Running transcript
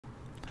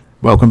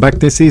Welcome back.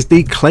 This is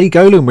the Clay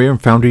Golem. We're in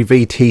Foundry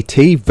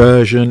VTT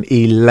version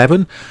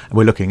 11 and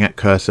we're looking at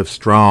Curse of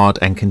Strahd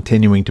and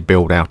continuing to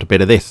build out a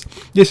bit of this.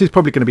 This is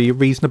probably going to be a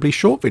reasonably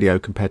short video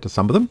compared to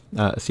some of them,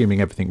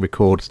 assuming everything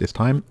records this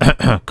time.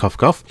 Cough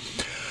cough.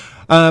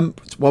 What have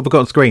I got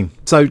on screen?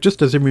 So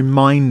just as a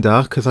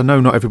reminder, because I know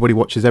not everybody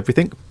watches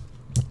everything,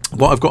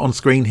 what I've got on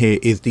screen here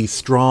is the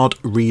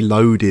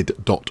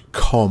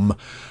StrahdReloaded.com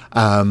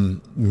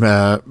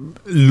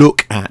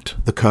look at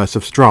the Curse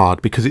of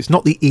Strahd, because it's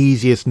not the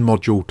easiest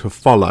module to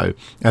follow,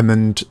 and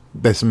then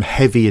there's some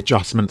heavy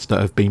adjustments that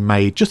have been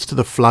made just to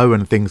the flow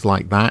and things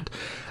like that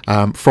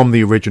from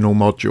the original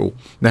module.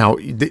 Now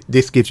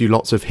this gives you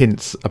lots of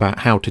hints about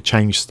how to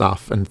change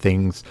stuff and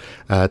things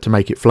to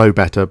make it flow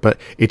better, but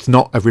it's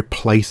not a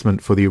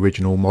replacement for the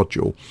original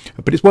module.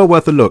 But it's well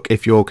worth a look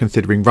if you're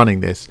considering running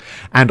this,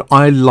 and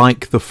I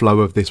like the flow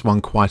of this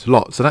one quite a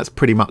lot, so that's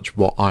pretty much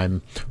what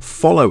I'm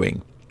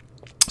following.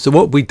 So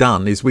what we've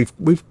done is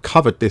we've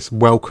covered this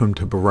Welcome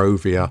to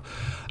Barovia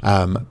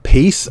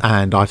piece,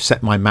 and I've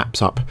set my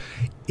maps up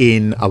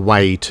in a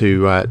way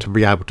to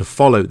be able to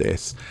follow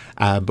this,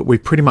 but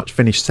we've pretty much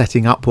finished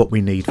setting up what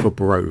we need for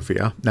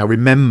Barovia. Now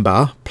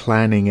remember,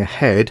 planning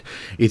ahead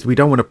is we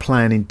don't want to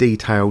plan in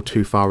detail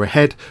too far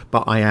ahead,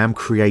 but I am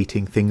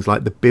creating things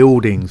like the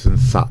buildings and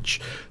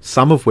such,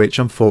 some of which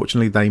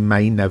unfortunately they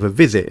may never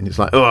visit, and it's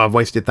like, oh, I've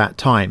wasted that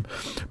time.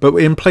 But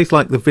in a place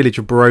like the village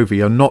of Barovia,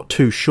 you're not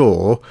too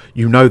sure,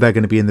 you know they're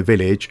going to be in the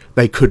village,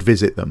 they could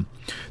visit them.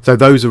 So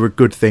those are a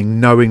good thing,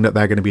 knowing that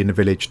they're going to be in the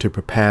village to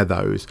prepare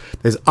those.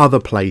 There's other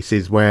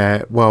places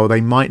where, well,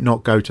 they might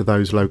not go to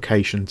those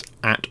locations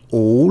at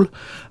all,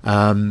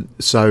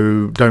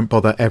 so don't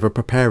bother ever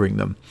preparing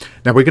them.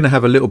 Now we're going to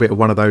have a little bit of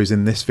one of those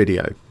in this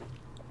video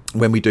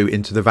when we do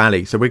Into the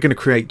Valley. So we're going to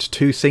create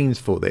two scenes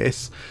for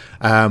this.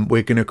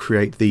 We're going to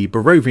create the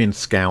Barovian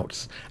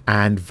Scouts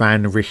and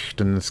Van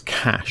Richten's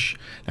Cache.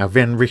 Now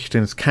Van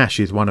Richten's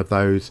Cache is one of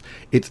those,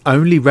 it's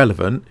only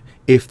relevant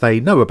if they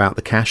know about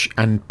the cache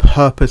and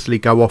purposely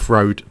go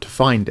off-road to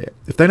find it.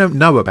 If they don't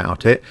know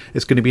about it,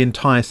 it's going to be an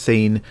entire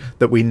scene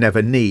that we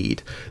never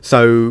need.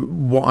 So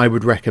what I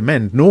would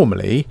recommend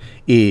normally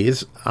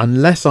is,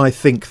 unless I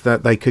think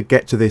that they could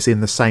get to this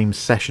in the same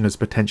session as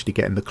potentially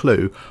getting the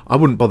clue, I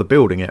wouldn't bother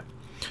building it.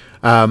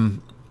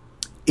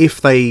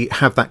 If they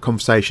have that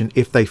conversation,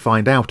 if they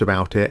find out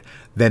about it,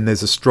 then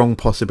there's a strong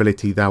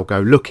possibility they'll go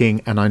looking,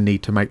 and I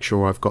need to make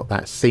sure I've got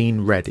that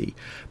scene ready.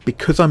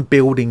 Because I'm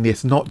building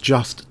this not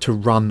just to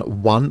run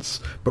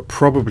once, but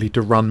probably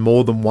to run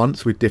more than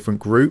once with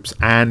different groups,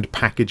 and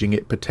packaging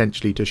it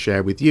potentially to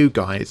share with you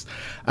guys,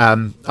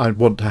 I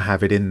want to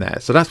have it in there.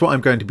 So that's what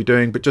I'm going to be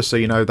doing, but just so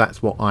you know,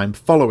 that's what I'm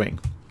following.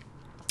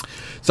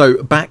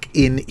 So back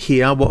in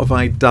here, what have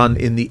I done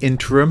in the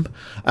interim?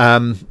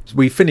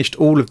 We finished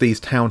all of these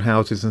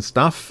townhouses and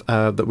stuff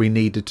that we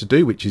needed to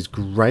do, which is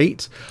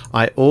great.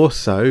 I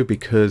also,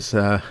 because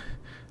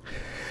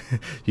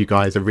you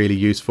guys are really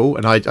useful,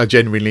 and I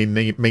genuinely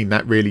mean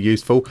that really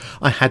useful,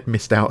 I had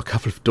missed out a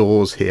couple of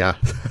doors here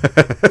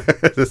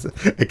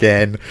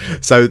again,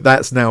 so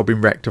that's now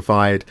been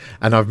rectified,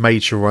 and I've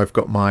made sure I've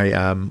got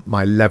my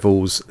my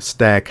levels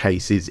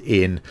staircases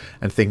in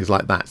and things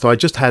like that. So I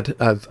just had,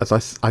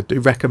 as I do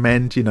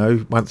recommend, you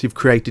know, once you've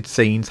created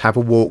scenes, have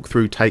a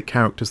walkthrough, take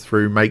characters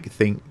through, make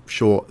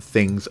sure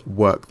things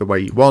work the way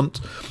you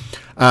want.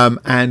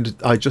 And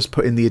I just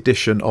put in the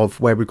addition of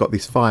where we've got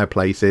these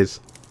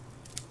fireplaces.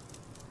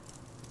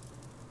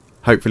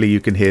 Hopefully you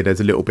can hear there's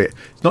a little bit,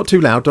 it's not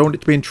too loud, don't want it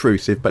to be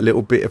intrusive, but a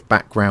little bit of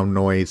background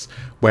noise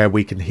where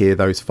we can hear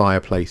those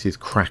fireplaces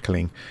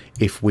crackling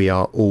if we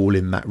are all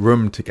in that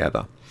room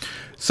together.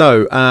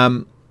 So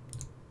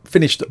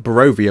finished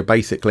Barovia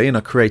basically, and I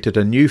created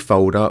a new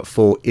folder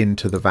for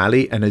Into the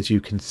Valley, and as you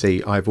can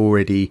see, I've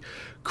already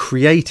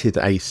created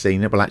a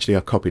scene. Well, actually I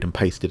copied and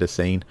pasted a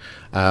scene,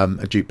 I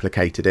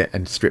duplicated it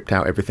and stripped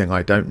out everything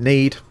I don't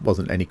need.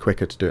 Wasn't any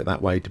quicker to do it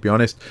that way, to be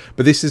honest.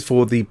 But this is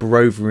for the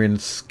Barovian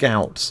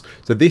Scouts.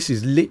 So this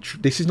is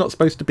literally, this is not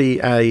supposed to be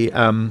a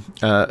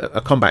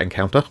combat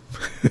encounter.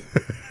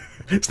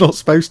 It's not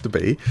supposed to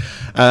be.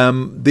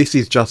 This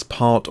is just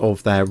part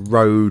of their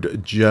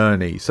road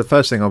journey. So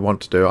first thing I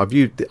want to do,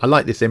 I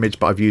like this image,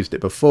 but I've used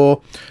it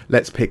before.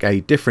 Let's pick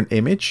a different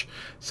image.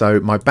 So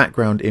my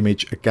background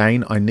image,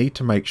 again, I need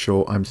to make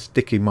sure I'm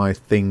sticking my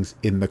things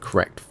in the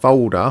correct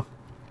folder.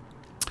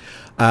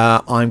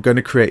 I'm going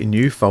to create a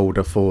new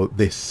folder for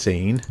this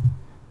scene.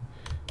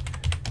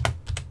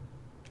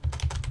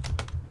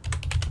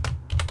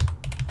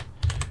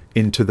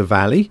 Into the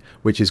Valley,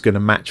 which is going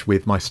to match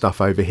with my stuff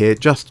over here.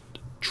 Just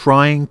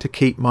trying to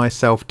keep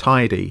myself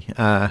tidy,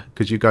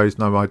 because you guys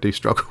know I do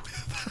struggle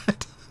with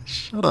that.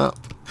 Shut up.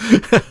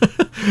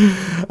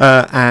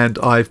 And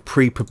I've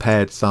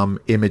pre-prepared some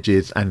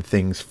images and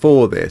things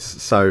for this,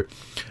 so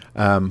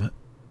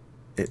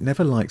it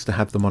never likes to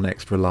have them on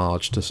extra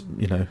large, just,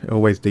 you know, it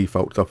always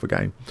defaults off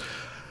again.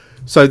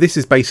 So this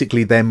is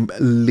basically them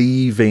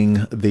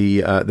leaving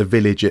the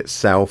village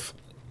itself,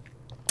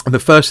 And the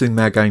first thing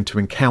they're going to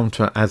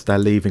encounter as they're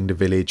leaving the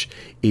village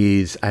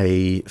is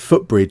a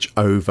footbridge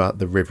over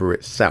the river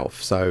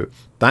itself. So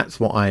that's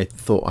what I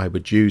thought I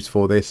would use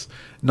for this.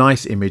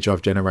 Nice image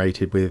I've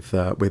generated with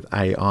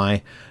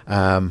AI.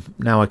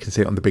 Now I can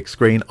see it on the big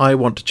screen. I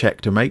want to check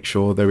to make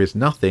sure there is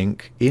nothing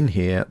in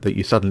here that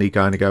you suddenly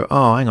going to go,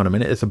 oh, hang on a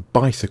minute, there's a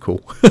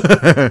bicycle.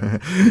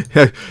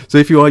 So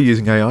if you are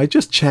using AI,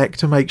 just check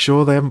to make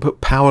sure they haven't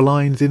put power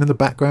lines in the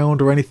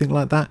background or anything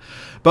like that.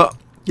 But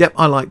yep,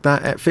 I like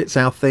that. It fits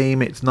our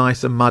theme. It's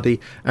nice and muddy.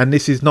 And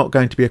this is not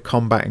going to be a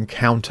combat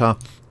encounter.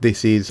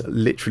 This is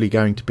literally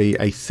going to be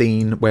a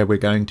scene where we're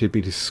going to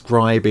be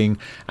describing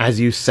as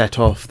you set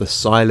off the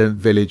silent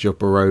village of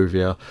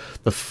Barovia,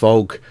 the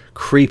fog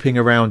creeping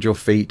around your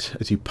feet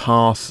as you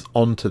pass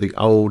onto the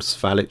old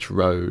Svalich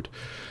road.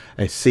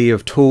 A sea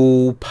of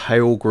tall,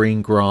 pale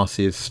green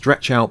grasses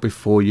stretch out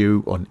before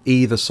you on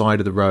either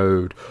side of the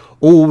road,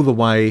 all the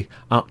way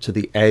up to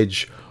the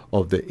edge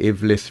of the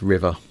Ivlis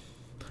River.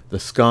 The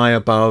sky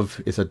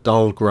above is a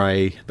dull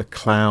grey, the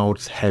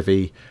clouds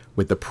heavy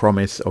with the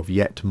promise of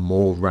yet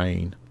more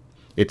rain.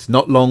 It's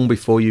not long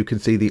before you can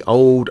see the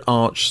old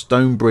arched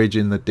stone bridge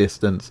in the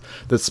distance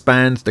that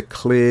spans the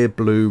clear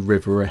blue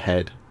river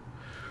ahead.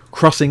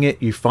 Crossing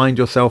it, you find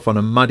yourself on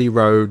a muddy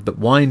road that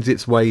winds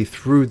its way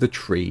through the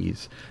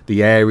trees.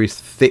 The air is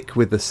thick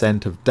with the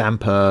scent of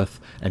damp earth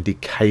and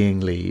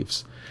decaying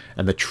leaves,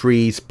 and the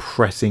trees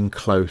pressing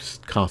close,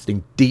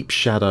 casting deep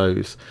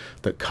shadows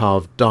that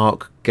carve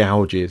dark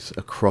gouges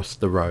across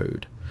the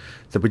road.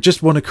 So we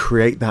just want to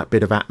create that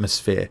bit of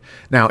atmosphere.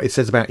 Now it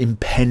says about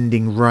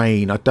impending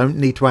rain. I don't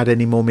need to add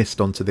any more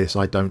mist onto this,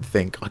 I don't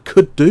think. I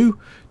could do,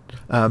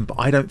 but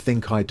I don't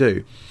think I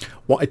do.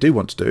 What I do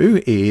want to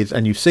do is,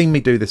 and you've seen me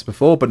do this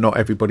before, but not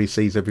everybody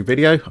sees every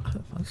video.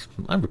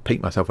 I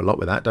repeat myself a lot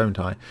with that, don't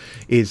I?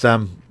 Is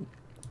I'm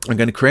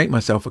going to create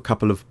myself a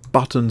couple of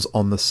buttons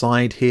on the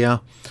side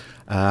here,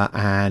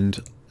 and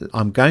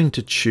I'm going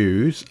to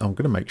choose, I'm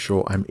going to make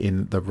sure I'm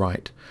in the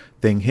right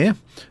thing here.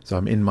 So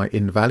I'm in my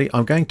in valley.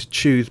 I'm going to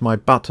choose my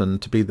button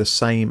to be the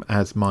same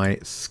as my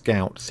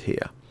scouts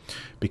here,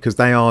 because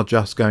they are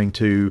just going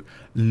to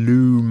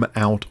loom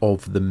out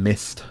of the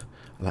mist.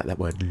 I like that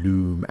word,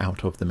 loom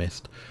out of the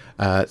mist.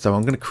 So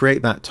I'm going to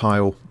create that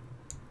tile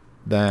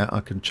there. I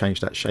can change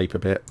that shape a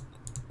bit.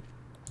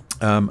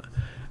 And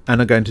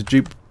I'm going to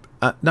dupe.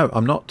 No,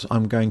 I'm not.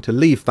 I'm going to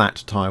leave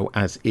that tile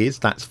as is.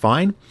 That's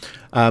fine.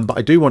 But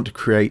I do want to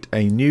create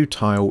a new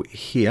tile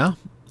here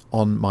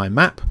on my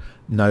map.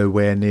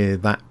 Nowhere near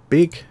that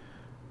big.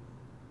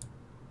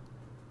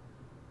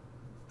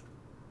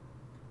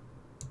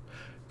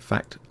 In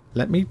fact,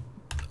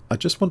 I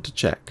just want to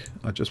check.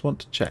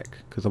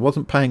 Because I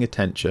wasn't paying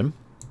attention.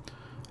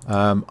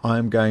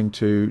 I'm going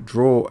to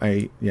draw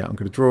I'm going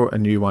to draw a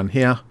new one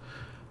here.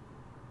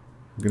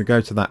 I'm going to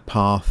go to that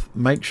path.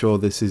 Make sure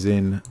this is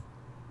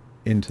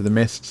into the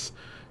mists.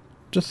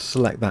 Just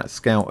select that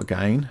scout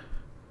again.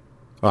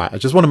 Alright, I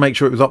just want to make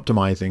sure it was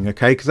optimizing,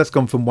 okay? Because that's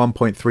gone from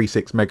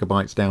 1.36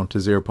 megabytes down to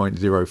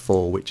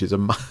 0.04, which is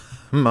a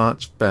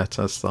much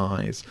better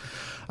size.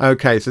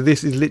 Okay, so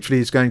this is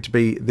literally going to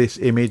be this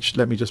image.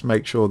 Let me just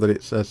make sure that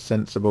it's a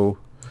sensible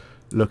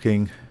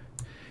looking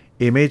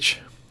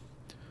image.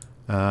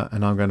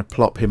 And I'm going to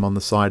plop him on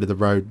the side of the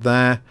road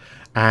there.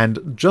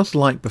 And just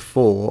like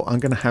before, I'm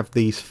going to have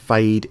these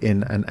fade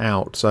in and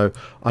out. So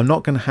I'm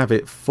not going to have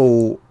it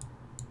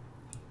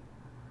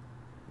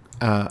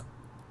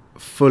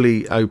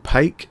fully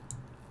opaque.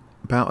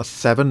 About a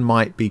 7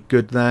 might be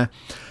good there.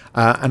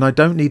 And I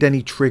don't need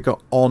any trigger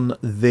on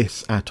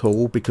this at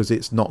all, because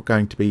it's not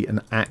going to be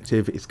an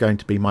active. It's going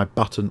to be my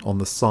button on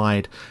the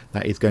side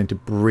that is going to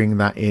bring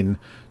that in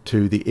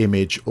to the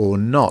image or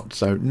not.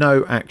 So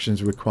no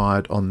actions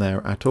required on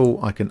there at all.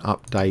 I can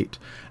update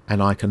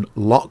and I can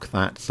lock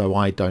that so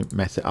I don't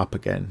mess it up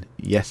again.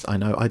 Yes, I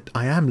know.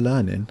 I am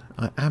learning.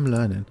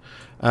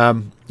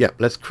 Yeah,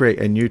 let's create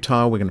a new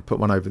tile. We're going to put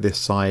one over this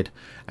side,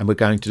 and we're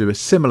going to do a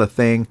similar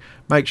thing.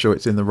 Make sure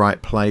it's in the right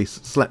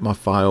place. Select my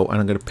file, and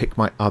I'm going to pick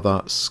my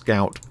other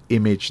scout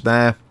image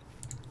there.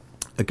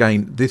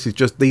 Again, this is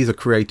just, these are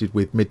created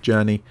with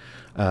Midjourney.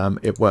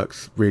 It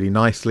works really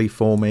nicely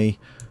for me.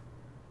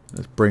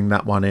 Let's bring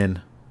that one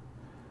in,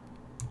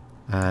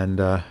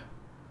 and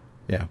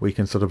yeah, we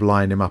can sort of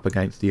line him up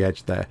against the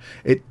edge there.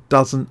 It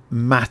doesn't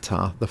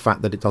matter the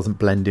fact that it doesn't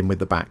blend in with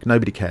the back.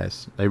 Nobody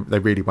cares. They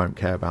really won't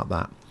care about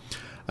that.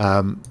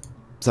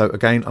 So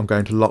again, I'm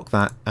going to lock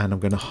that, and I'm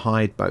going to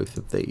hide both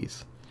of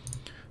these.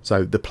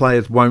 So the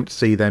players won't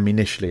see them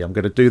initially. I'm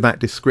going to do that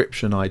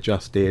description I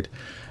just did,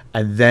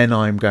 and then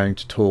I'm going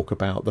to talk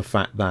about the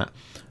fact that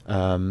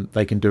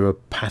they can do a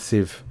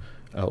passive,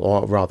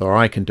 or rather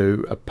I can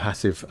do a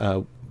passive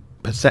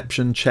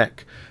perception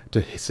check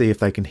to see if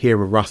they can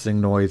hear a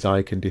rustling noise.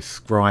 I can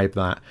describe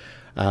that,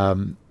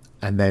 and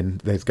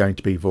then there's going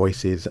to be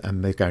voices,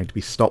 and they're going to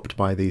be stopped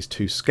by these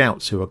two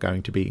scouts who are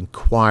going to be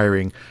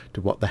inquiring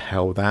to what the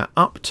hell they're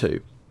up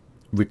to,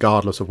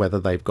 regardless of whether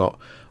they've got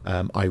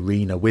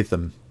Irina with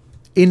them.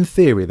 In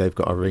theory, they've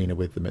got Irina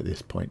with them at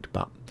this point,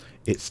 but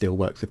it still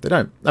works if they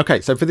don't.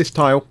 Okay, so for this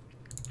tile,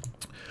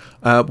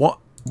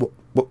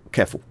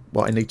 Careful.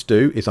 What I need to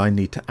do is I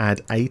need to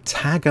add a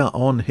tagger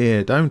on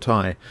here, don't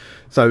I?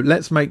 So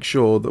let's make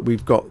sure that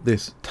we've got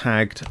this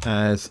tagged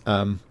as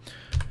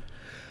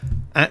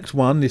Act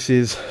 1. This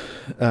is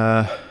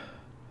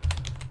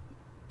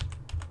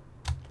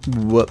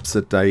whoops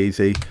a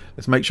daisy.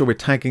 Let's make sure we're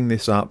tagging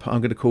this up.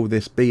 I'm going to call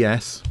this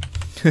BS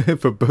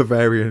for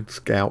Bavarian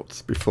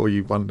Scouts, before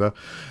you wonder.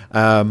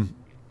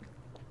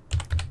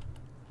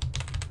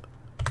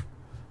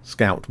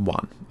 Scout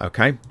 1.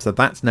 Okay, so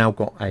that's now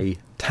got a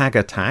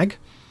tagger tag.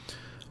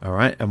 All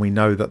right, and we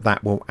know that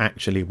that will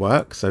actually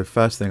work. So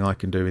first thing I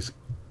can do is,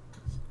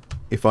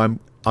 if mine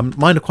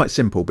are quite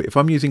simple, but if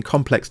I'm using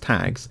complex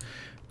tags,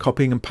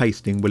 copying and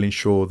pasting will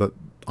ensure that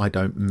I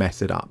don't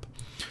mess it up.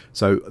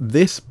 So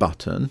this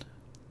button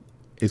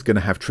is going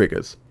to have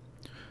triggers.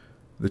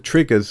 The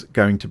trigger's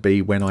going to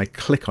be when I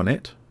click on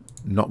it,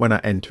 not when I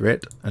enter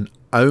it, and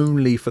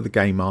only for the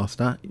Game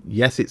Master.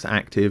 Yes, it's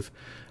active.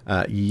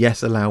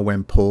 Yes, allow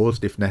when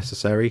paused if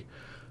necessary.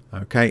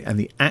 Okay, and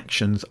the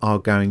actions are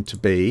going to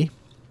be,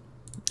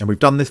 and we've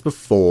done this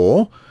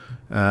before,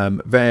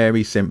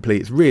 very simply,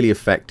 it's really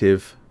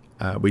effective.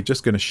 We're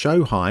just going to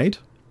show hide.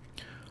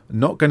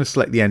 Not going to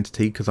select the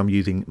entity because I'm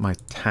using my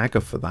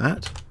tagger for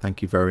that.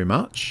 Thank you very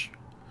much.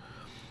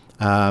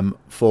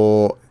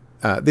 For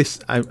this,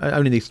 it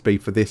only needs to be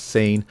for this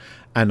scene,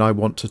 and I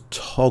want to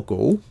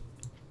toggle,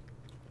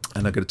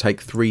 and I'm going to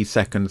take 3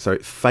 seconds so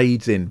it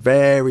fades in,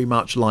 very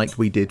much like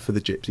we did for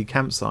the Gypsy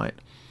campsite.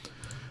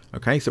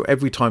 Okay, so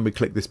every time we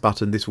click this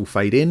button, this will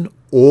fade in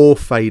or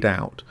fade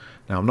out.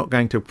 Now I'm not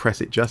going to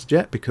press it just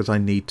yet because I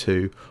need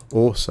to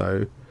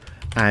also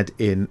add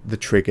in the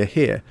trigger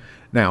here.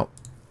 Now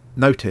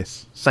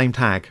notice, same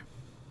tag.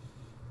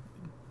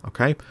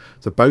 Okay,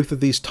 so both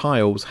of these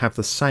tiles have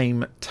the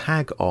same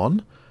tag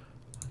on.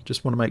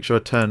 Just want to make sure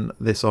I turn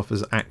this off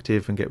as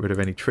active and get rid of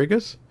any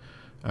triggers.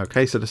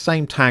 Okay, so the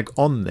same tag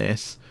on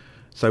this.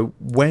 So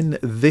when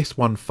this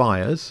one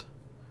fires,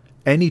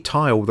 any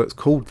tile that's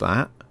called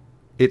that,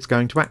 it's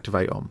going to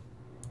activate on.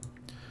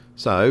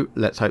 So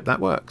let's hope that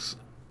works.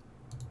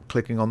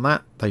 Clicking on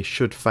that, they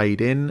should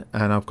fade in,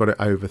 and I've got it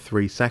over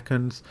 3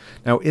 seconds.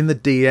 Now in the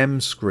DM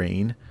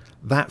screen,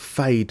 that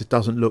fade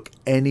doesn't look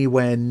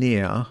anywhere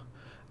near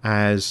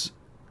as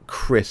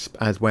crisp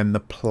as when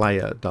the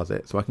player does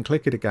it. So I can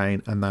click it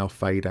again and they'll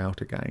fade out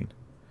again.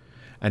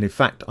 And in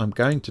fact, I'm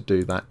going to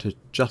do that to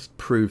just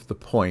prove the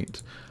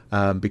point,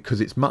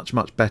 because it's much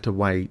better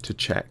way to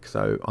check.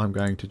 So I'm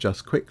going to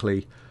just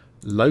quickly,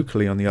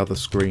 locally on the other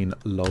screen,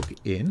 log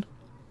in.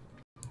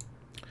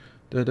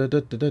 It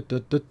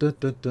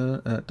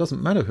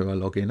doesn't matter who I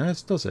log in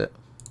as, does it?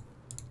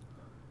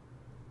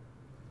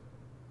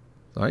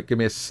 Alright, give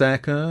me a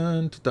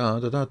second.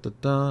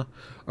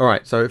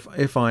 Alright, so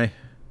if I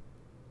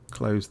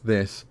close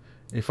this,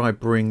 if I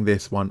bring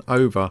this one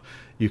over,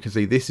 you can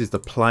see this is the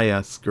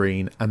player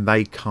screen and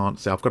they can't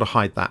see. I've got to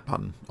hide that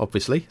button,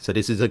 obviously. So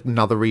this is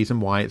another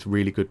reason why it's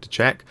really good to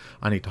check.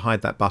 I need to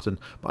hide that button,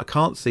 but I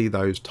can't see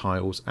those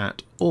tiles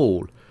at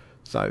all.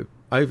 So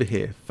over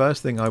here,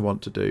 first thing I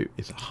want to do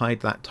is hide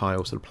that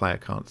tile so the player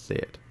can't see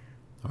it.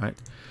 All right.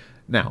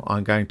 Now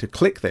I'm going to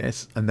click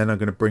this and then I'm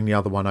going to bring the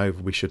other one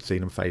over. We should see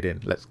them fade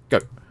in. Let's go.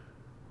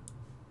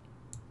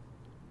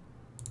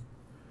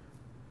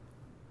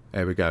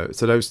 There we go.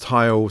 So those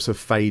tiles have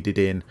faded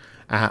in,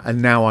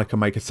 and now I can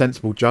make a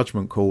sensible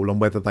judgment call on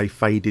whether they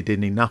faded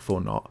in enough or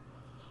not.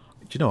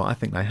 Do you know what? I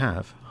think they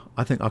have.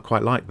 I think I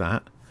quite like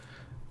that.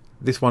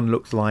 This one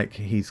looks like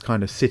he's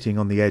kind of sitting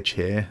on the edge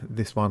here.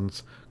 This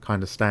one's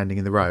kind of standing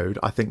in the road.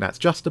 I think that's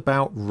just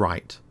about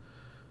right.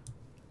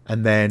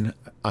 And then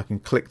I can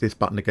click this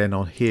button again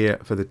on here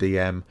for the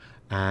DM,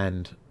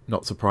 and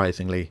not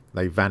surprisingly,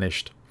 they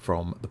vanished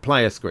from the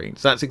player screen.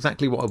 So that's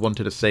exactly what I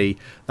wanted to see.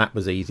 That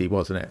was easy,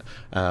 wasn't it?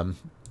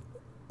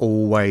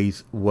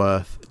 Always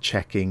worth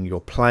checking your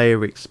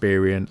player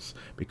experience,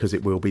 because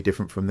it will be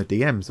different from the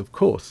DMs, of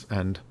course.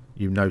 And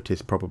you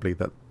notice probably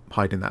that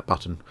hiding that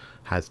button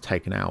has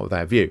taken out of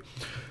their view.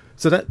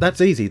 So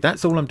that's easy.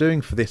 That's all I'm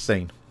doing for this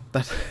scene.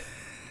 That's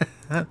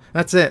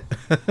it.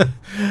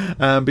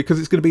 Because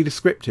it's going to be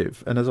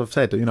descriptive, and as I've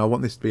said, you know, I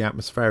want this to be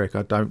atmospheric.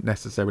 I don't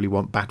necessarily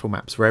want battle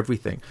maps for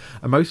everything,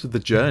 and most of the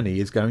journey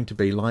is going to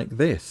be like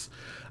this.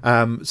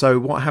 So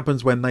what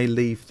happens when they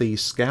leave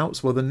these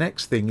scouts? Well, the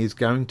next thing is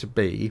going to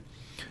be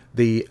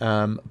the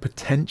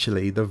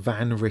potentially the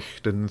Van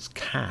Richten's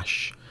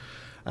cache,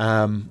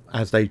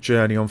 as they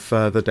journey on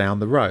further down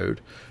the road.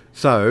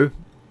 So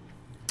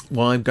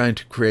well, I'm going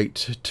to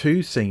create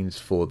 2 scenes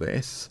for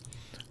this.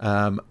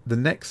 The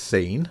next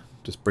scene,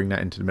 just bring that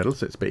into the middle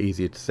so it's a bit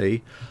easier to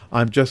see.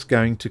 I'm just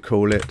going to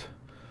call it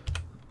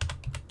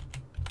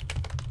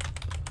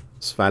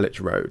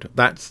Svalich Road.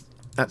 That's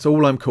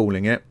all I'm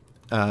calling it.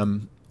 I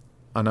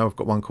know I've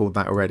got one called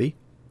that already.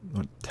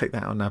 I'll take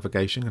that out of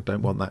navigation. I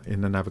don't want that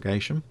in the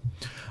navigation.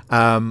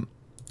 And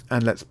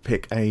let's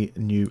pick a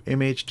new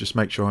image. Just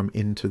make sure I'm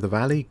into the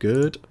valley.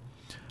 Good.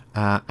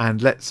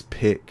 And let's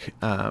pick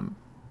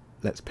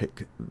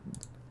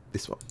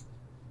this one.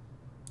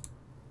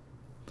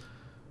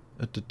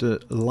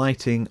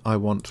 Lighting, I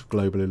want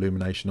global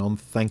illumination on.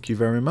 Thank you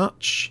very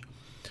much.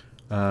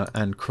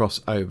 And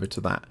cross over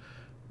to that.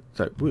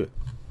 So,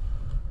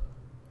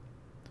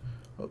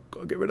 oh,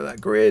 gotta get rid of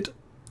that grid.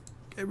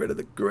 Get rid of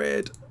the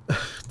grid.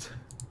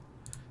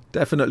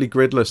 Definitely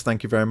gridless.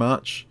 Thank you very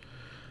much.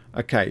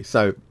 Okay,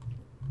 so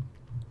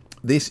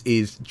this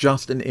is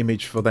just an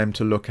image for them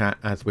to look at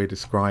as we're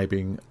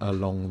describing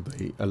along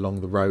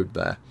the road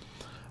there.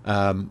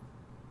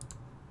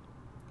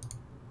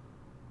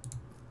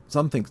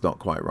 Something's not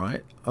quite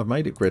right. I've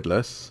made it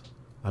gridless.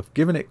 I've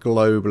given it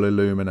global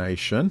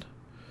illumination.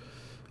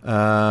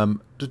 I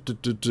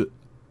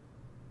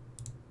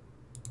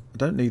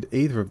don't need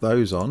either of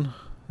those on.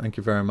 Thank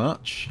you very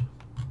much.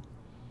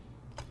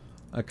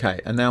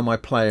 Okay, and now my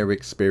player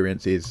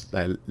experience is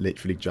they're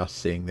literally just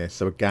seeing this.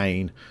 So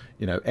again,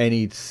 you know,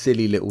 any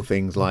silly little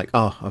things like,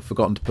 oh, I've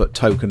forgotten to put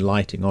token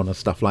lighting on or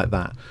stuff like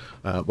that,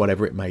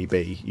 whatever it may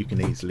be, you can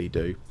easily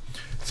do.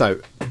 So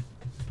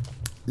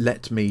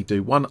let me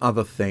do one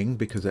other thing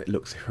because it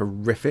looks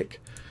horrific.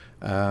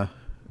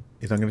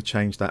 Is I'm going to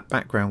change that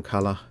background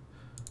colour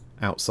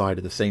outside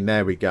of the scene.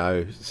 There we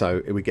go.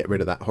 So we get rid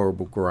of that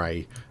horrible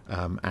grey,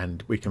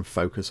 and we can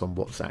focus on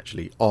what's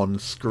actually on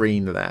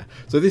screen there.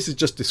 So this is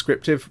just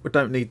descriptive. We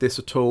don't need this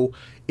at all.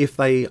 If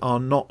they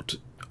don't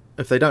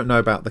know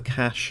about the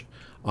cache,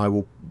 I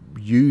will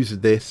use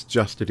this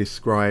just to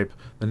describe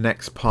the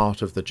next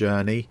part of the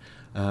journey.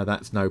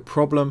 That's no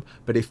problem.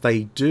 But if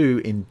they do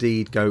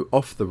indeed go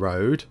off the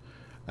road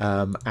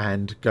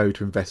and go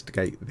to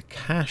investigate the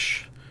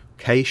cache,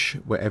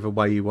 whatever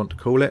way you want to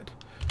call it,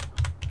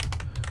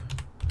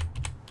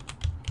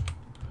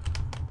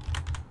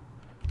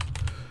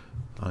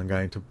 I'm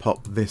going to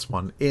pop this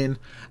one in,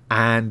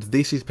 and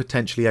this is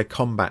potentially a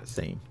combat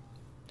scene.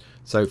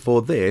 So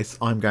for this,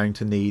 I'm going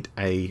to need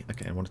okay,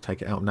 I want to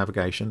take it out of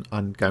navigation.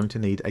 I'm going to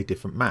need a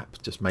different map.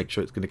 Just make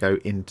sure it's going to go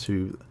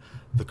into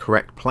the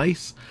correct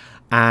place.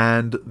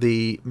 And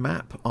the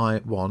map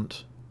I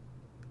want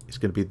is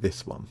going to be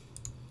this one.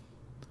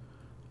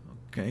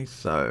 Okay,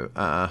 so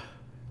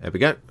there we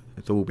go.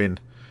 It's all been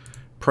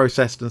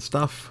processed and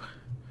stuff.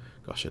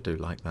 Gosh, I do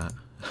like that.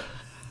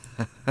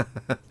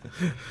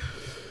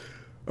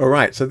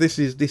 Alright, so this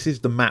is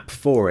the map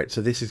for it.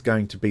 So this is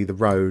going to be the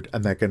road,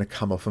 and they're going to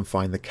come off and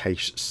find the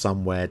cache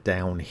somewhere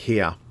down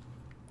here.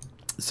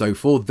 So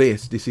for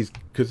this is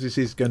because this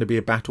is going to be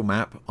a battle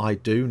map, I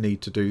do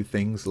need to do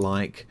things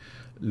like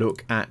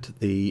look at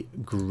the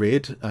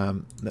grid.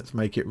 Let's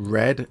make it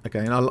red.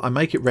 Again, I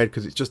make it red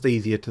because it's just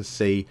easier to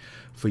see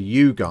for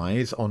you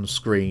guys on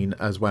screen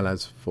as well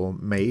as for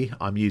me.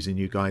 I'm using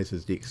you guys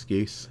as the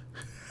excuse.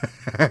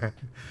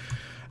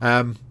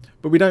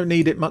 But we don't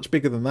need it much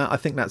bigger than that. I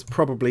think that's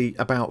probably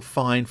about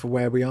fine for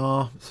where we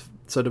are.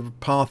 Sort of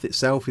path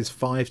itself is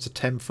 5 to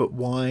 10 foot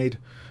wide,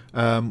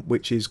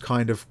 which is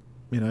kind of,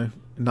 you know,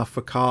 enough for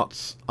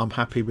carts. I'm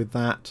happy with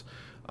that.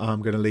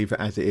 I'm going to leave it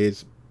as it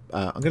is.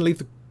 I'm going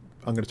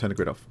to turn the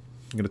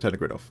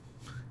grid off.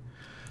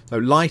 So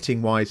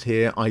lighting wise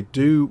here, I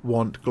do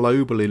want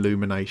global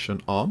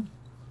illumination on.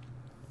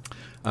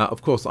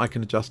 Of course, I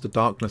can adjust the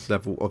darkness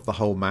level of the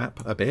whole map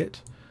a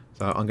bit.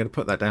 So I'm going to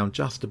put that down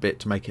just a bit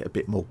to make it a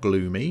bit more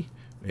gloomy.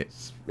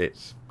 It's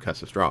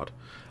Curse of Strahd.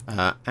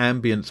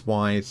 Ambience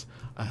wise,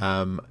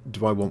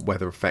 do I want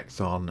weather effects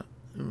on?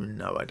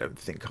 No, I don't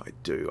think I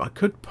do. I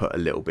could put a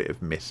little bit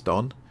of mist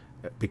on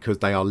because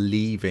they are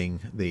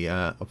leaving the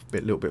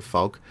little bit of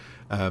fog,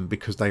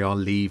 because they are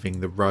leaving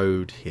the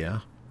road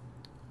here.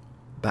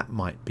 That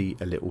might be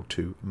a little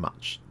too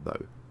much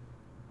though.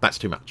 That's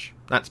too much.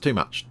 That's too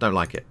much. Don't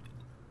like it.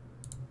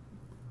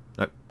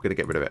 Nope, gonna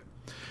get rid of it.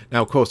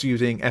 Now, of course,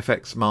 using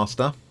FX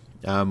Master,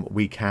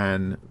 we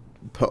can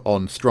put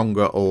on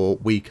stronger or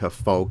weaker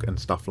fog and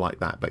stuff like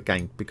that. But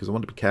again, because I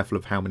want to be careful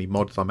of how many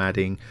mods I'm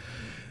adding,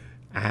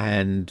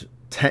 and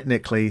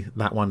technically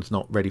that one's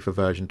not ready for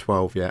version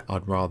 12 yet,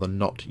 I'd rather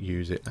not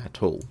use it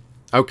at all.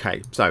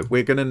 Okay, so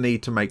we're going to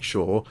need to make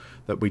sure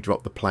that we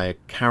drop the player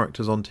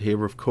characters onto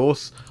here, of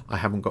course. I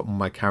haven't got all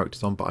my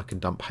characters on, but I can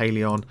dump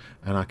Haley on,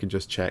 and I can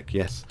just check,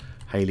 yes,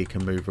 Haley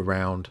can move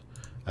around.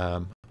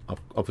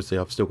 Obviously,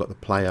 I've still got the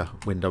player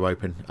window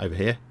open over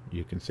here.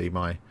 You can see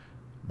my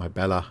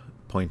Bella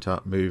pointer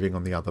moving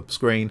on the other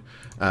screen,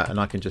 and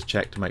I can just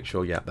check to make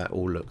sure, yeah, that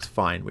all looks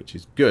fine, which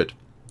is good.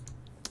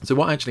 So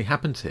what actually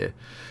happens here?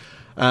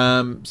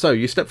 So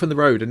you step from the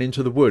road and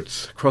into the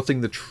woods, crossing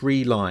the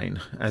tree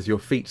line as your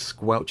feet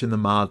squelch in the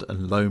mud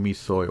and loamy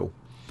soil.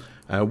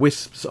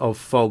 Wisps of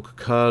fog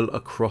curl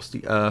across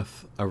the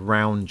earth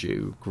around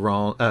you,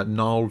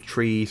 gnarled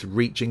trees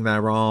reaching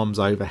their arms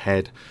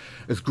overhead.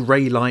 As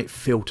grey light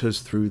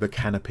filters through the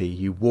canopy,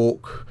 you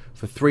walk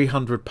for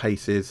 300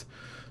 paces,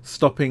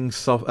 stepping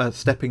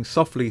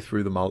softly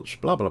through the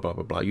mulch, blah, blah, blah,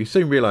 blah, blah. You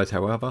soon realise,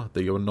 however,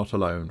 that you're not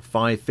alone.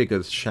 5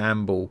 figures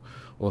shamble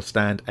or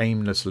stand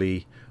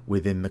aimlessly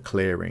within the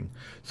clearing.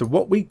 So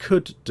what we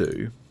could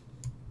do,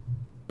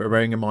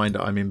 bearing in mind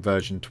that I'm in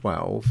version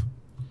 12,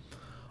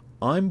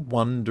 I'm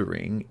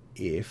wondering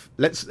if...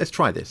 Let's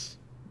try this.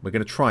 We're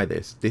going to try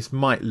this. This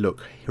might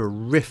look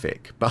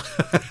horrific, but...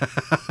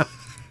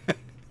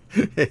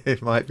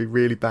 It might be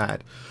really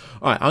bad.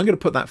 All right, I'm going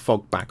to put that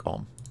fog back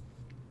on.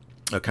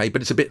 Okay,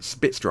 but it's a bit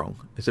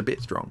strong. It's a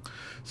bit strong.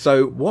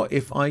 So what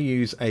if I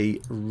use a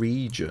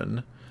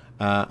region,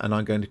 and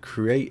I'm going to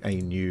create a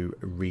new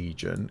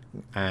region,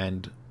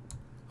 and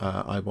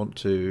I want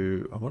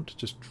to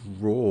just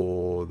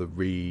draw the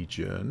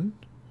region.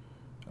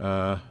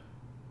 Configure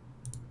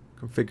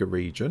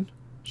region,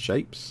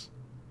 shapes,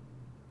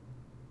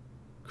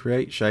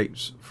 create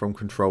shapes from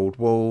controlled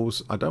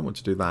walls. I don't want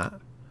to do that.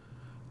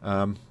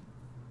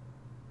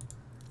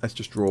 Let's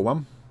just draw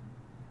one.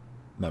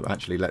 No,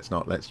 actually, let's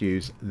not. Let's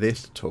use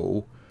this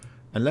tool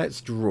and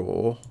let's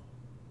draw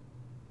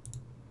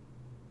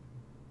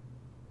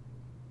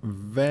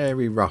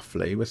very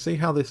roughly. We'll see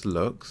how this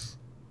looks.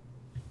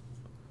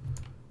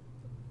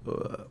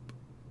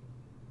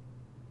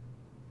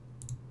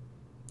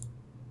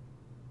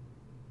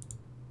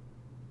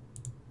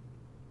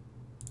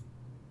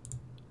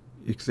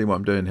 You can see what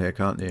I'm doing here,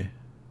 can't you?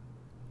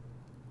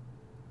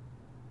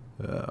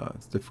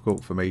 It's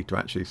difficult for me to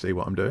actually see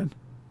what I'm doing.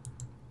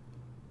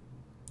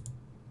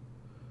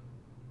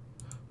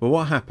 Well,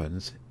 what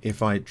happens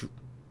if I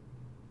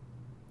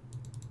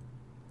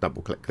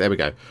double click? There we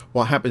go.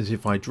 What happens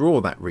if I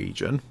draw that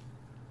region?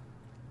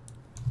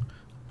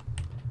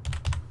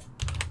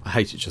 I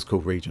hate it's just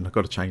called region. I've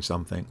got to change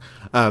something.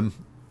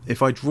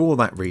 If I draw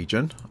that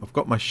region, I've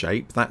got my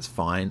shape, that's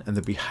fine. And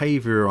the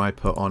behavior I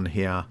put on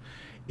here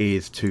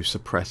is to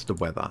suppress the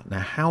weather. Now,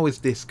 how is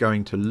this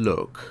going to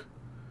look?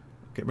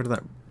 Get rid of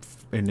that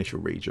initial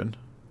region.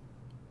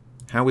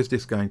 How is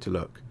this going to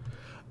look?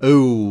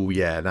 Oh,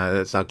 yeah, no,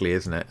 that's ugly,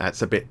 isn't it?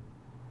 That's a bit...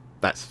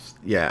 That's...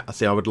 Yeah,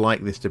 see, I would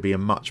like this to be a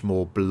much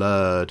more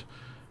blurred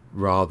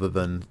rather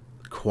than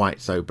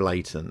quite so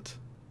blatant.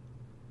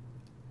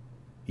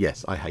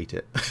 Yes, I hate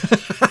it.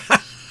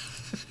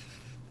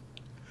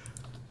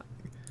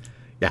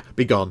 Yeah,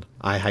 be gone.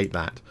 I hate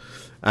that.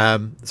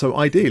 So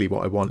ideally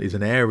what I want is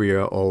an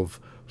area of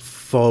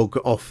fog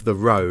off the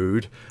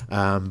road,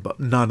 but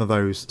none of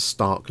those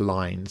stark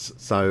lines.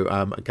 So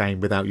again,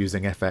 without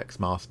using FX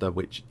Master,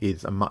 which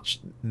is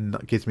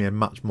gives me a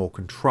much more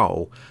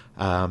control,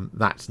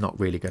 that's not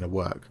really going to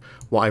work.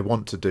 What I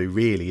want to do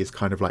really is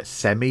kind of like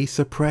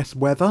semi-suppress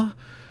weather.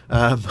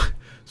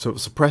 So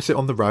suppress it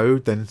on the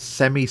road, then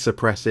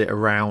semi-suppress it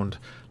around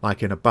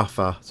like in a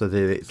buffer so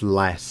that it's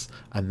less,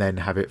 and then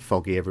have it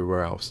foggy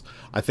everywhere else.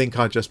 I think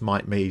I just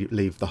might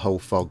leave the whole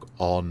fog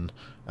on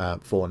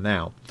for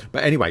now.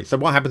 But anyway, so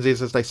what happens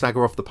is as they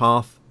stagger off the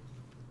path,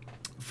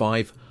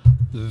 5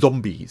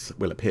 zombies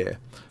will appear.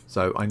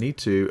 So I need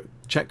to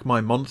check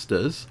my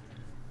monsters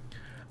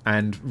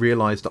and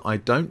realise that I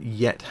don't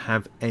yet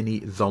have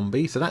any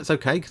zombies. So that's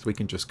okay, because we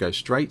can just go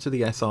straight to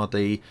the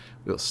SRD.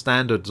 We've got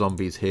standard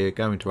zombies here.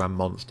 Go into our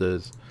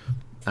monsters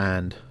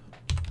and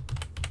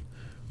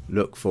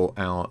look for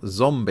our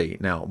zombie.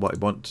 Now, what I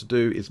want to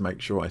do is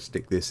make sure I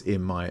stick this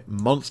in my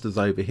monsters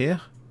over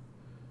here.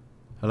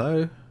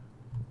 Hello?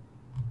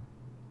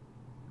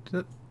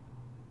 There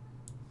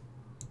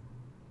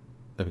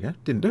we go.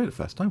 Didn't do it the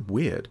first time.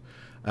 Weird.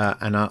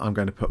 And I'm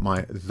going to put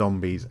my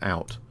zombies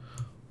out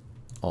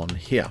on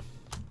here.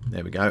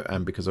 There we go.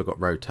 And because I've got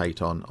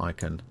rotate on, I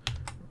can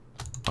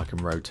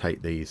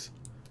rotate these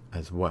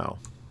as well.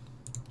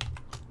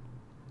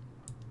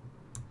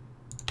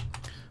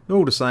 They're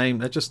all the same.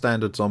 They're just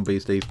standard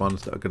zombies, these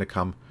ones that are going to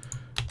come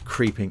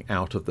creeping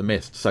out of the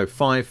mist. So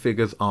 5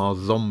 figures are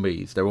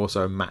zombies. They're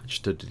also a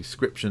match to the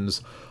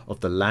descriptions of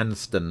the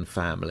Lanston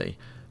family.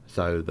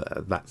 So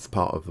that's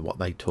part of what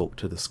they talk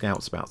to the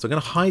scouts about. So I'm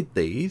going to hide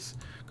these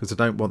because I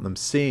don't want them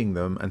seeing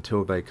them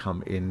until they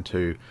come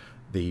into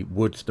the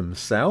woods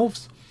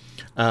themselves.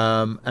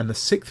 And the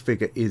 6th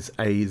figure is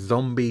a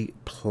zombie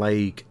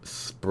plague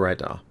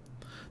spreader.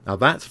 Now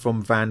that's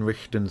from Van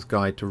Richten's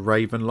Guide to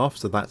Ravenloft,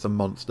 so that's a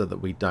monster that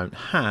we don't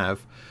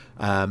have.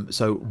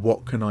 So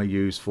what can I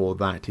use for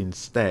that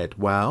instead?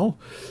 Well,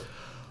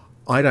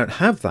 I don't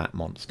have that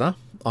monster.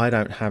 I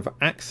don't have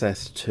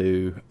access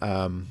to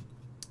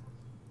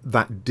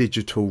that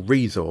digital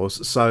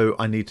resource, so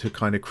I need to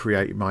kind of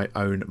create my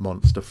own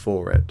monster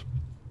for it,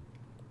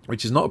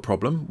 which is not a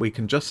problem. We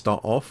can just start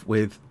off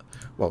with,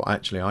 well,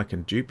 actually I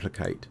can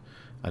duplicate.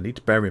 I need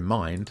to bear in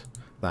mind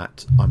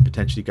that I'm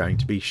potentially going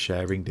to be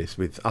sharing this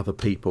with other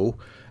people,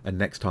 and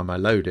next time I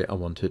load it I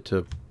want it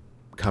to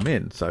come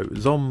in. So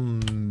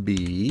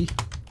zombie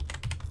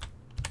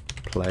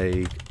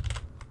plague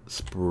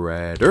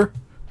spreader.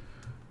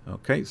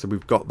 Okay, so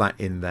we've got that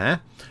in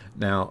there.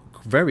 Now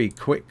very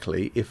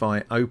quickly, if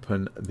I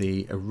open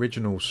the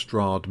original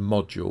Strahd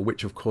module,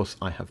 which of course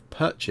I have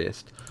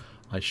purchased,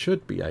 I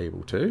should be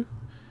able to,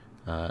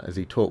 as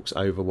he talks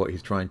over what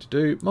he's trying to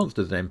do,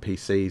 monsters and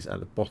NPCs at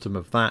the bottom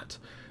of that,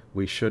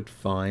 we should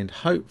find,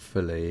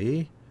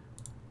 hopefully,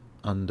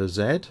 under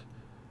Z.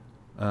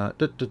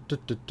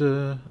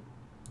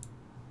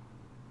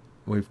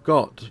 We've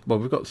got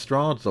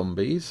Strahd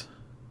zombies.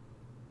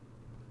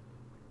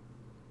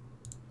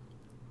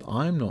 But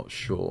I'm not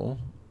sure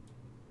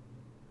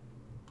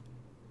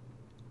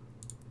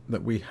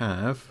that we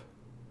have.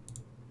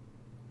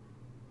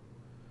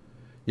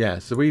 Yeah,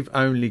 so we've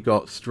only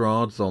got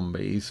Strahd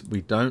zombies.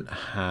 We don't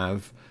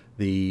have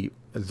the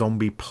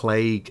zombie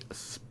plague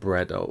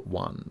spreader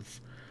ones.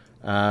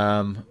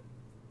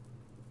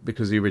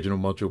 Because the original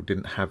module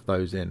didn't have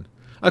those in.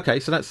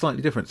 Okay, so that's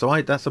slightly different. So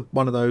that's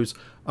one of those,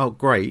 oh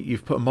great,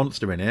 you've put a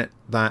monster in it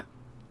that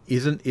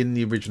isn't in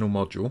the original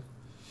module.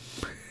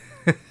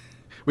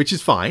 Which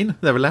is fine,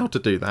 they're allowed to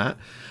do that.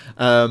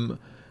 And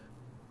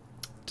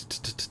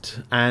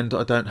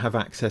I don't have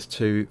access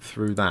to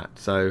through that.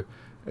 So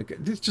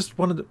it's just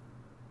one of the...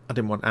 I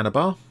didn't want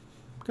Anabar.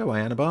 Go away,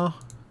 Anabar.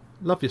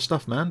 Love your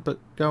stuff, man, but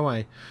go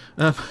away.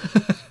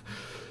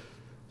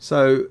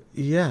 So,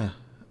 yeah.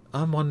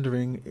 I'm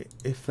wondering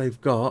if they've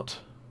got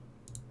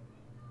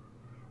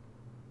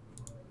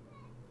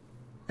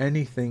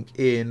anything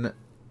in...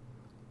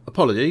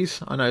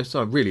 Apologies. I know, it's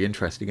really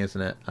interesting,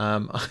 isn't it?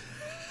 I'm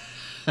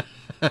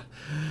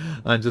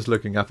just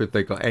looking up if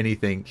they've got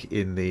anything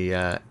in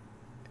the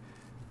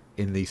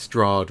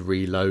Strahd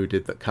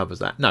Reloaded that covers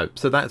that. No,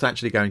 so that's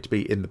actually going to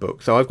be in the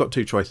book. So I've got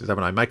two choices,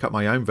 haven't I? Make up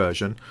my own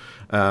version,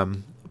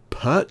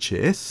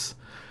 purchase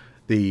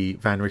the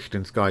Van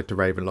Richten's Guide to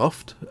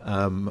Ravenloft.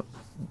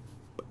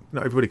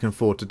 Not everybody can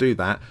afford to do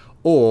that,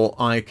 or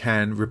I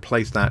can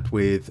replace that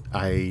with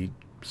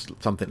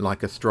something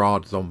like a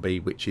Strahd zombie,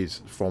 which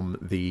is from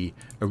the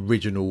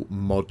original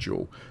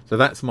module. So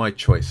that's my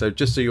choice. So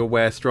just so you're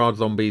aware, Strahd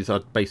zombies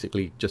are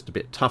basically just a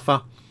bit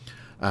tougher.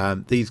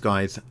 These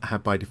guys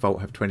have by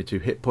default have 22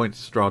 hit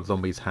points. Strahd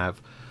zombies have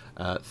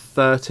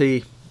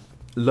 30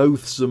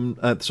 loathsome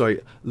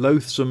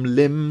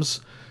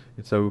limbs.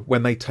 So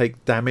when they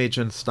take damage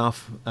and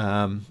stuff,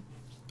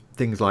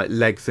 things like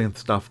legs and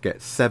stuff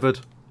get severed.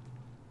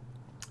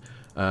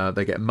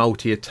 They get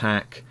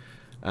multi-attack.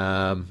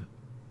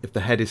 If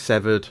the head is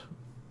severed,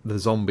 the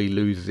zombie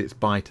loses its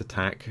bite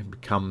attack and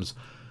becomes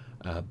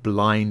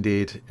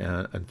blinded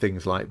and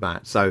things like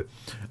that. So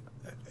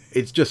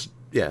it's just,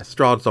 yeah,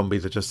 Strahd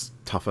zombies are just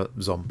tougher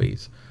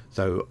zombies.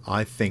 So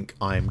I think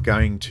I'm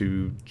going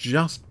to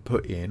just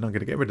put in, I'm going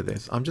to get rid of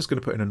this, I'm just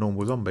going to put in a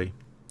normal zombie.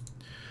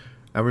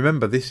 And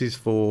remember, this is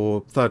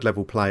for third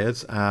level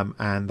players,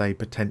 and they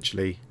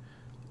potentially,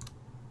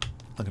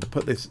 I'm going to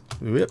put this,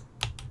 I'm going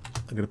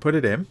to put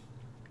it in.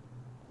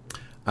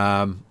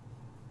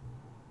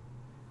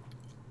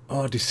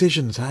 Oh,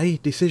 decisions,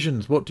 hey?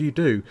 Decisions, what do you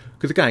do?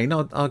 Because again,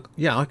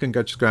 yeah, I can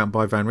just go out and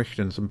buy Van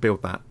Richten's and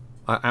build that.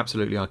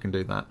 Absolutely, I can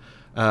do that.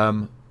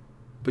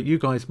 But you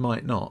guys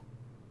might not.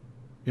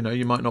 You know,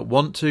 you might not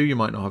want to, you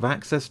might not have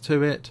access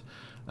to it.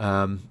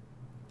 Who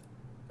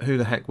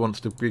the heck wants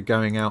to be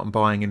going out and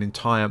buying an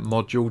entire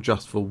module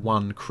just for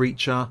one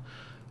creature?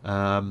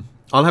 I'll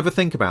have a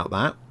think about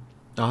that.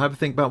 I'll have a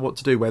think about what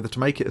to do, whether to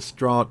make it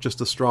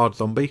just a Strahd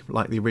zombie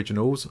like the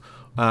originals,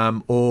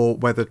 or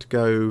whether to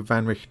go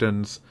Van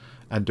Richten's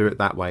and do it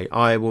that way.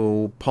 I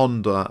will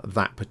ponder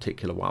that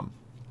particular one.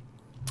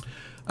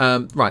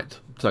 Right,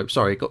 so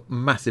sorry, it got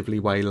massively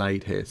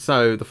waylaid here.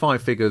 So the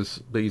 5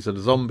 figures, these are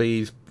the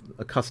zombies,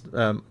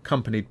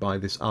 accompanied by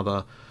this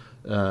other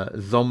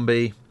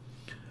zombie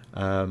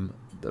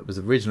that was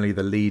originally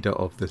the leader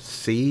of the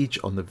siege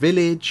on the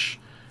village.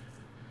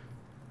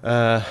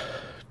 It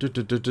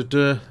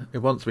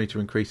wants me to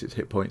increase its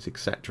hit points,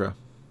 etc.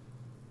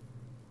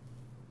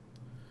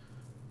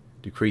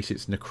 Decrease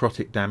its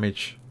necrotic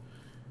damage.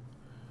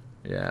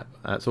 Yeah,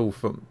 that's all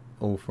from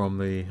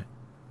the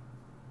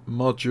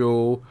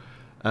module.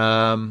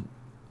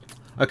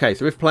 Okay,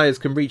 so if players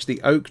can reach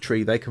the oak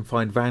tree, they can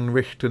find Van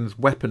Richten's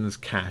weapons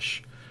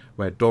cache,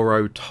 where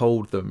Doro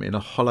told them, in a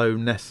hollow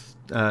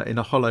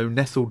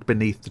nestled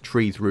beneath the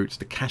tree's roots.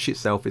 The cache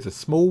itself is a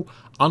small,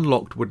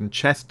 unlocked wooden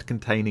chest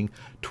containing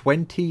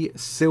 20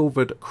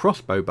 silvered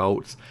crossbow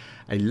bolts,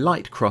 a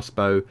light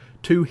crossbow,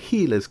 2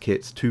 healer's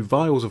kits, 2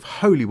 vials of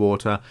holy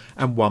water,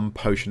 and 1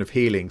 potion of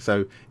healing.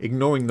 So,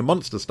 ignoring the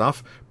monster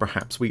stuff,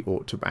 perhaps we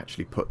ought to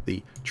actually put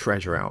the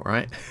treasure out,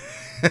 right?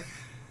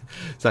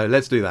 So,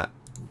 let's do that.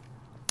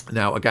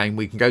 Now, again,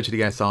 we can go to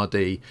the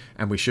SRD,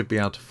 and we should be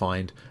able to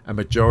find a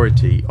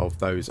majority of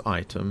those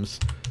items.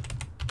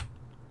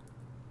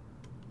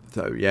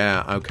 So,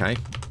 yeah, okay.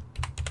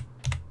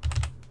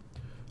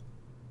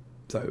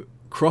 So,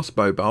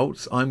 crossbow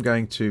bolts, I'm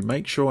going to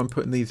make sure I'm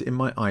putting these in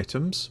my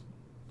items.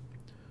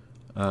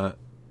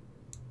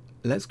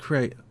 Let's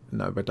create...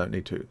 No, I don't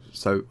need to.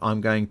 So,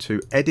 I'm going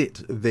to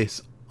edit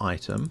this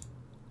item,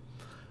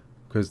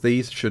 because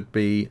these should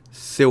be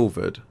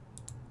silvered.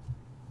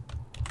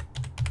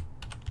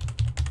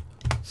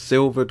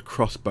 Silvered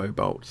crossbow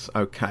bolts.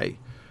 Okay.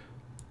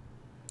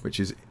 Which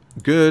is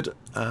good.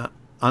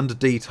 Under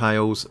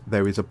details,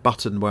 there is a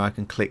button where I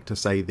can click to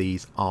say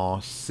these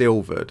are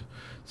silvered.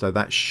 So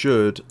that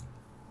should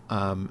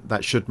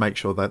make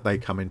sure that they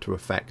come into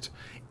effect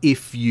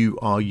if you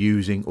are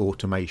using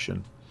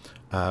automation.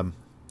 I'm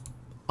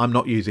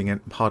not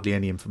using hardly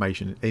any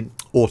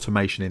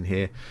automation in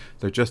here,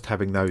 so just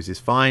having those is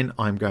fine.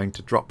 I'm going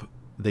to drop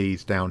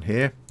these down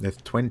here. There's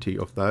 20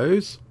 of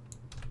those.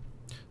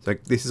 So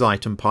this is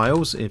item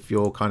piles. If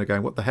you're kind of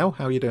going, what the hell?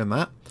 How are you doing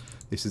that?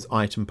 This is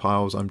item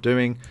piles I'm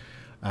doing.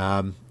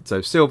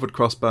 So silvered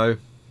crossbow.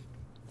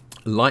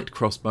 Light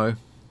crossbow.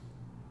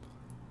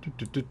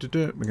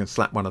 We're going to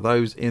slap one of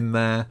those in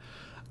there.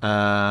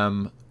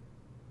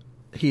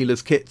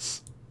 Healer's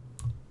kits.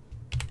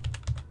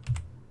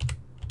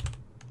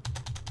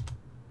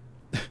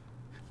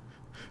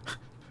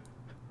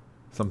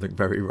 Something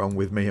very wrong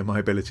with me and my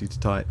ability to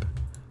type.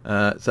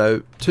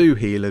 So 2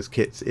 healer's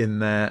kits in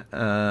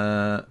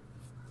there.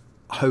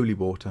 Holy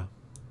water.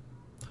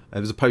 There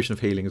was a potion of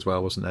healing as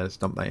well, wasn't there? Let's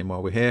dump that in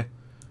while we're here.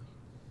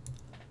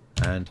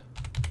 And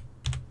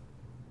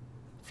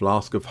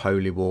flask of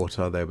holy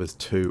water. There was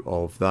 2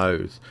 of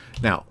those.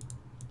 Now,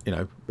 you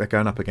know, they're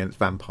going up against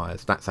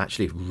vampires. That's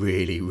actually a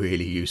really,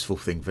 really useful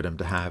thing for them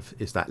to have,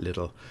 is that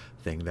little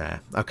thing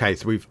there. Okay,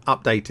 so we've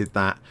updated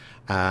that.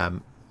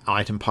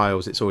 Item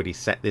piles, it's already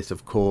set this,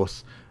 of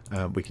course.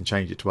 We can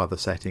change it to other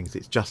settings.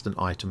 It's just an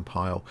item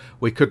pile.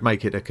 We could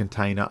make it a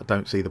container. I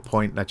don't see the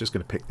point. They're just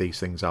going to pick these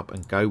things up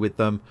and go with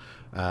them.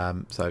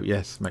 So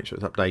yes, make sure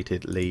it's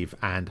updated, leave,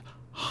 and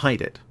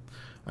hide it.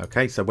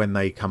 Okay, so when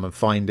they come and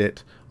find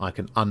it, I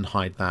can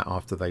unhide that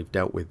after they've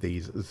dealt with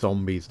these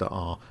zombies that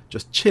are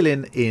just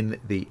chilling in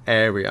the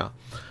area.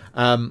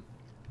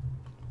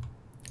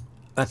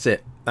 That's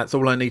it. That's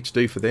all I need to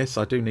do for this.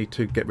 I do need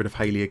to get rid of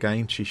Hayley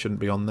again. She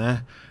shouldn't be on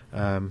there.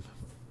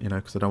 You know,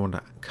 because I don't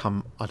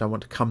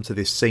want to come to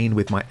this scene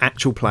with my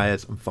actual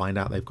players and find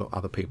out they've got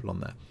other people on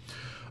there.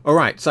 All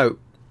right, so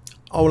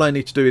all I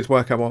need to do is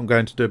work out what I'm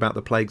going to do about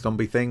the plague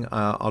zombie thing.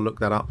 I'll look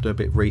that up, do a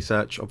bit of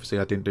research. Obviously,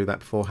 I didn't do that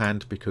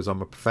beforehand because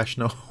I'm a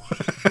professional.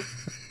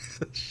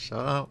 Shut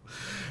up.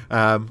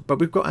 But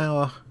we've got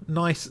our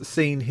nice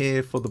scene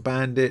here for the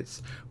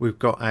bandits. We've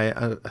got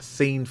a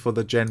scene for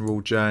the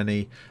general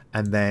journey,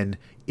 and then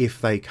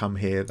if they come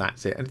here,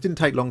 that's it. And it didn't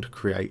take long to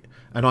create,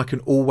 and I can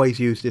always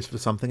use this for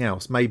something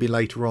else. Maybe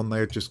later on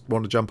they just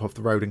want to jump off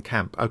the road and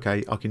camp.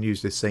 Okay, I can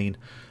use this scene,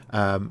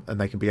 and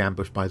they can be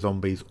ambushed by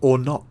zombies or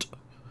not.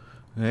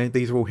 Okay,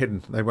 these are all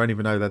hidden. They won't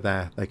even know they're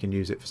there. They can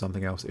use it for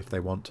something else if they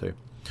want to.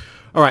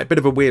 All right, bit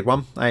of a weird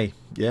one. Hey,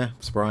 yeah,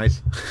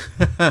 surprise.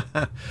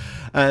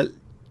 Let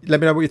me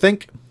know what you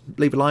think.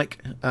 Leave a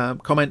like,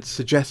 comments,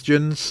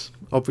 suggestions,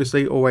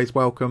 obviously, always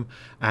welcome.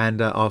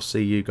 And I'll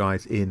see you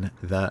guys in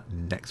the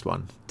next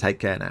one. Take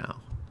care now.